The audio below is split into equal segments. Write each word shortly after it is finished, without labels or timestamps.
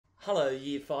Hello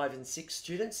Year 5 and 6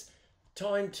 students.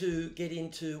 Time to get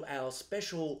into our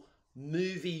special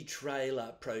movie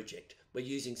trailer project. We're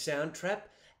using Soundtrap,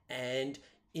 and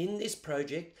in this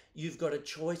project you've got a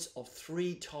choice of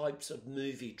 3 types of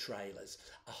movie trailers: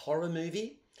 a horror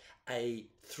movie, a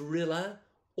thriller,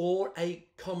 or a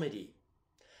comedy.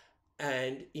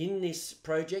 And in this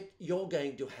project you're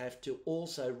going to have to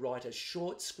also write a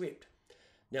short script.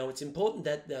 Now, it's important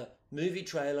that the movie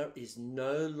trailer is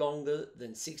no longer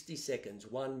than 60 seconds,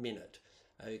 1 minute.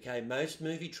 Okay, most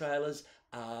movie trailers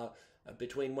are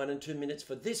between 1 and 2 minutes.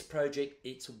 For this project,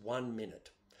 it's 1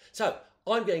 minute. So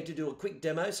I'm going to do a quick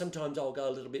demo. Sometimes I'll go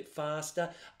a little bit faster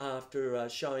after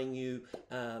showing you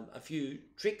a few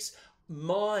tricks.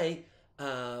 My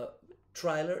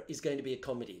trailer is going to be a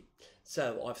comedy.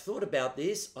 So I've thought about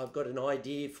this. I've got an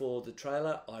idea for the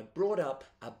trailer. I brought up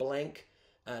a blank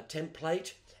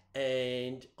template,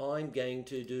 and I'm going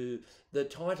to do the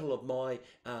title of my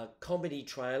comedy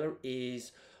trailer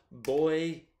is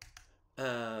Boy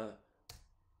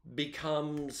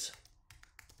Becomes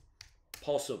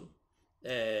Possum.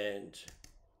 And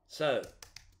so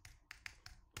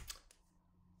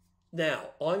now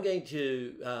I'm going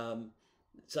to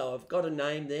so I've got a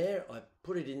name there, I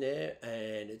put it in there,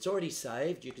 and it's already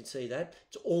saved. You can see that.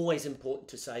 It's always important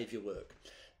to save your work.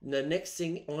 The next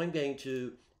thing, I'm going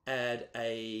to add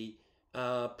a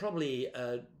probably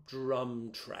a drum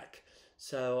track.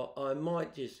 So I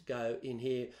might just go in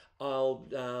here.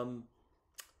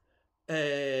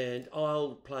 And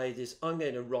I'll play this. I'm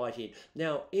going to write in.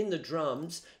 Now in the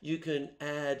drums you can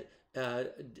add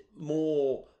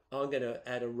more. I'm going to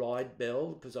add a ride bell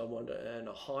because I want and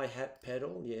a hi-hat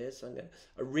pedal. Yes, I'm going to,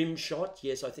 a rim shot.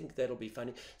 Yes, I think that'll be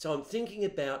funny. So I'm thinking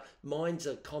about, mine's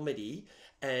a comedy,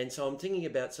 and so I'm thinking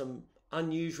about some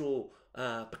unusual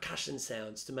percussion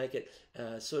sounds to make it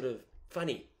sort of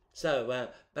funny. So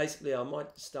basically I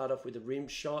might start off with a rim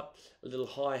shot, a little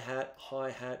hi-hat,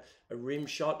 a rim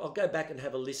shot. I'll go back and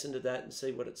have a listen to that and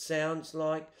see what it sounds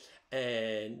like,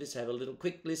 and just have a little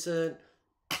quick listen.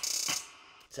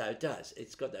 So it does.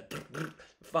 It's got that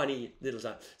funny little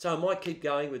sound. So I might keep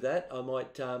going with that. I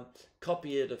might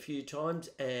copy it a few times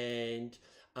and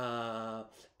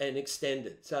extend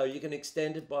it. So you can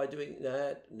extend it by doing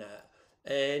that. No,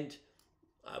 and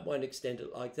I won't extend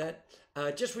it like that.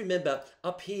 Just remember,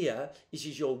 up here, this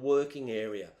is your working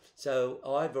area. So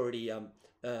I've already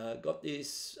got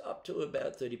this up to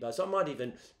about 30 bars. I might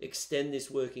even extend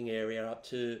this working area up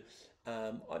to,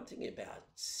 I'm thinking about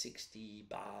 60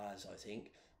 bars, I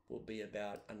think, will be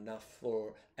about enough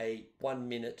for a 1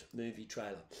 minute movie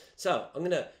trailer. So I'm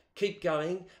going to keep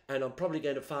going, and I'm probably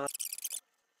going to fast.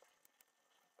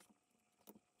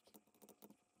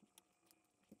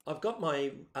 I've got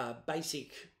my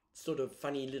basic sort of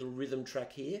funny little rhythm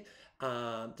track here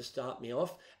to start me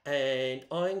off, and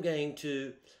I've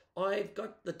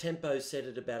got the tempo set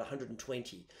at about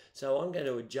 120, so I'm going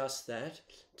to adjust that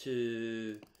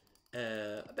to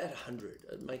about 100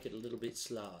 and make it a little bit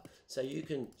slower. So you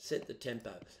can set the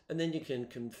tempo, and then you can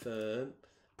confirm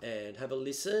and have a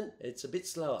listen. It's a bit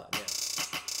slower now.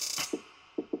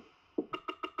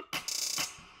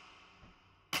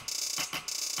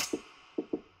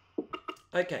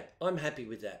 Okay, I'm happy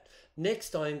with that.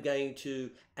 Next, I'm going to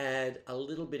add a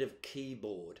little bit of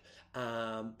keyboard.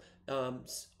 I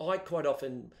quite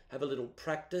often have a little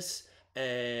practice,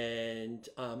 and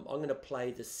I'm going to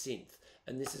play the synth.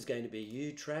 And this is going to be a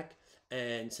U track,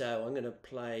 and so I'm going to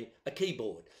play a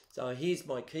keyboard. So here's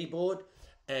my keyboard,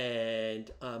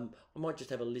 and I might just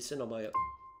have a listen on my...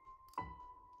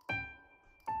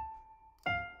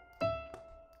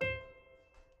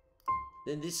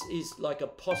 Then this is like a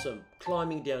possum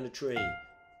climbing down a tree.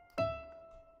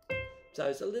 So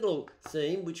it's a little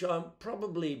theme which I'll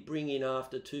probably bring in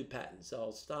after 2 patterns. So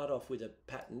I'll start off with a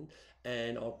pattern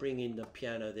and I'll bring in the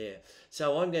piano there.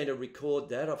 So I'm going to record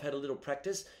that. I've had a little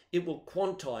practice. It will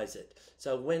quantize it.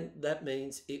 So when that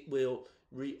means it will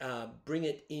bring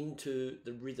it into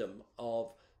the rhythm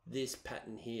of this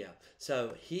pattern here.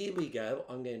 So here we go.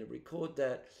 I'm going to record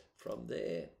that from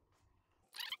there.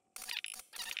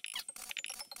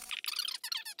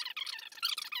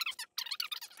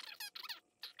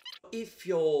 If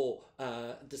your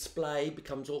display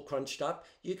becomes all crunched up,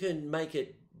 you can make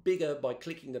it bigger by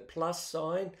clicking the plus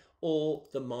sign or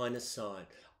the minus sign.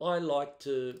 I like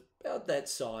to about that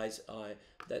size.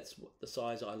 That's the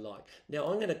size I like. Now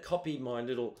I'm going to copy my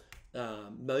little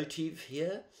motif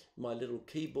here, my little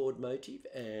keyboard motif,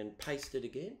 and paste it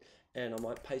again. And I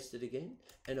might paste it again,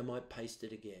 and I might paste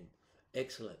it again.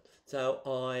 Excellent. So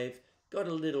I've got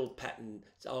a little pattern.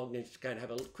 So I'm just going to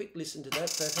have a quick listen to that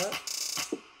so far.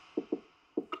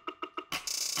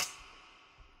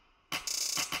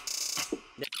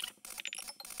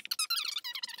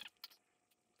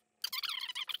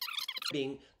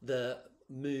 being the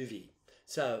movie.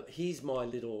 So here's my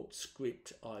little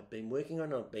script I've been working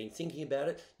on. I've been thinking about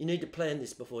it. You need to plan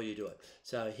this before you do it.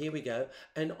 So here we go.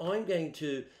 And I'm going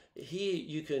to, here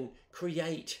you can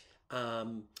create,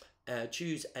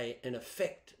 choose an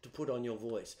effect to put on your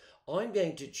voice. I'm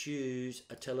going to choose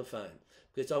a telephone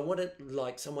because I want it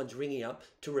like someone's ringing up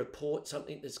to report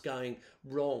something that's going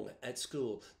wrong at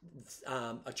school.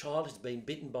 A child has been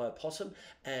bitten by a possum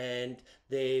and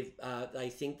they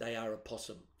think they are a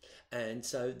possum. And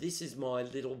so this is my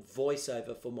little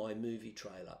voiceover for my movie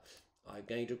trailer. I'm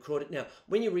going to record it now.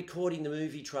 When you're recording the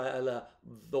movie trailer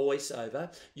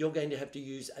voiceover, you're going to have to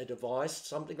use a device,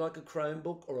 something like a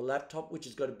Chromebook or a laptop, which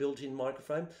has got a built-in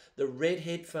microphone. The red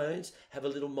headphones have a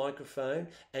little microphone,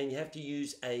 and you have to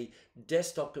use a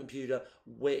desktop computer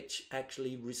which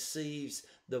actually receives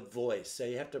the voice. So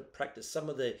you have to practice. Some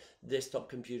of the desktop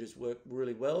computers work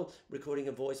really well recording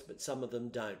a voice, but some of them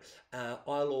don't.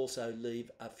 I'll also leave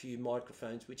a few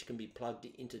microphones which can be plugged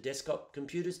into desktop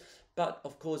computers, but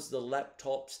of course the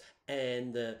laptops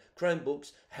and the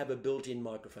Chromebooks have a built-in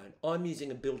microphone. I'm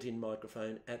using a built-in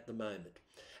microphone at the moment.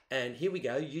 And here we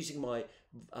go, using my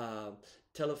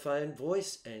telephone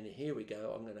voice, and here we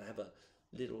go. I'm going to have a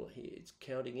little, here it's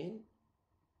counting in.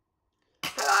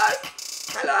 Hello,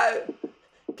 hello,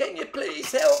 can you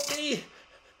please help me?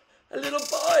 A little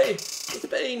boy has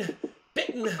been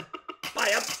bitten by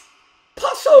a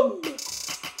possum.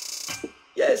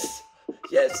 Yes,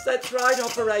 yes, that's right,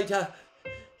 operator.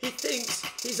 He thinks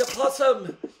he's a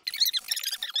possum.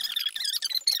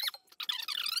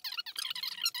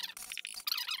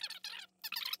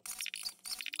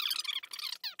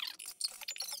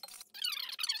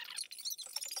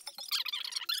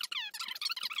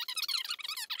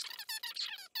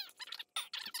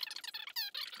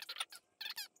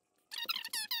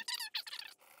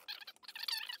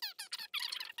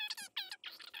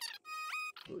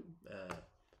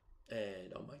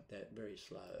 And I'll make that very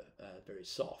slow, very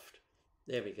soft.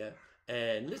 There we go.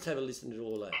 And let's have a listen to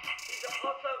all that. He's a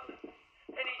possum,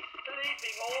 and he's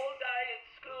sleeping all day at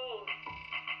school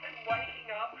and waking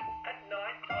up at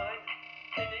night time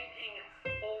and eating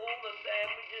all the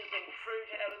sandwiches and fruit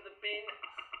out of the bin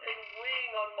and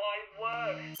weeing on my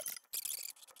work.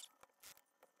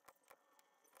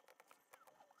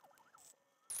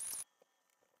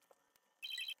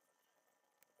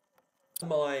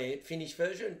 My finished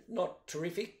version, not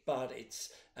terrific, but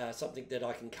it's something that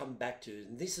I can come back to.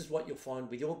 And this is what you'll find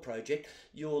with your project.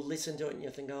 You'll listen to it and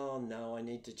you'll think, oh no, I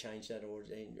need to change that or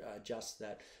adjust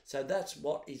that. So that's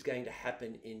what is going to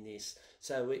happen in this.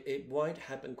 So it won't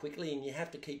happen quickly, and you have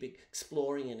to keep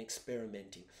exploring and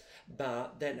experimenting.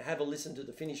 But then have a listen to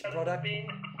the finished product. Bin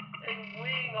and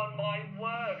weeing on my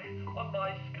work, on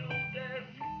my school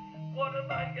desk. What am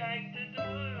I going to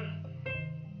do?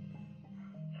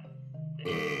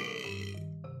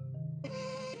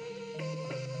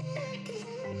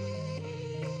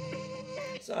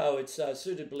 So it's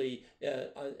suitably,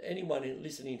 anyone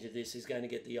listening to this is going to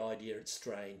get the idea. It's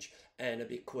strange and a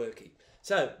bit quirky.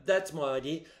 So that's my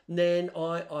idea. And then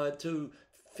to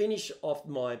finish off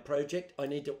my project, I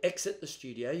need to exit the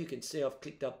studio. You can see I've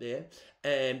clicked up there,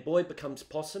 and Boy Becomes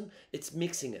Possum. It's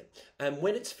mixing it. And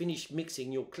when it's finished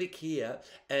mixing, you'll click here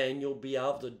and you'll be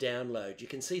able to download. You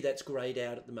can see that's grayed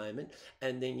out at the moment,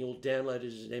 and then you'll download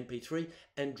it as an MP3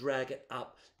 and drag it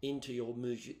up into your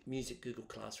Music Google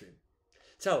Classroom.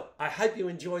 So I hope you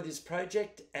enjoy this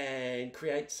project and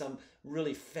create some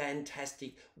really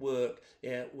fantastic work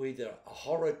with a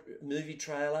horror movie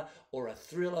trailer or a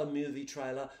thriller movie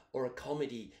trailer or a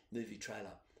comedy movie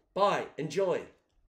trailer. Bye. Enjoy.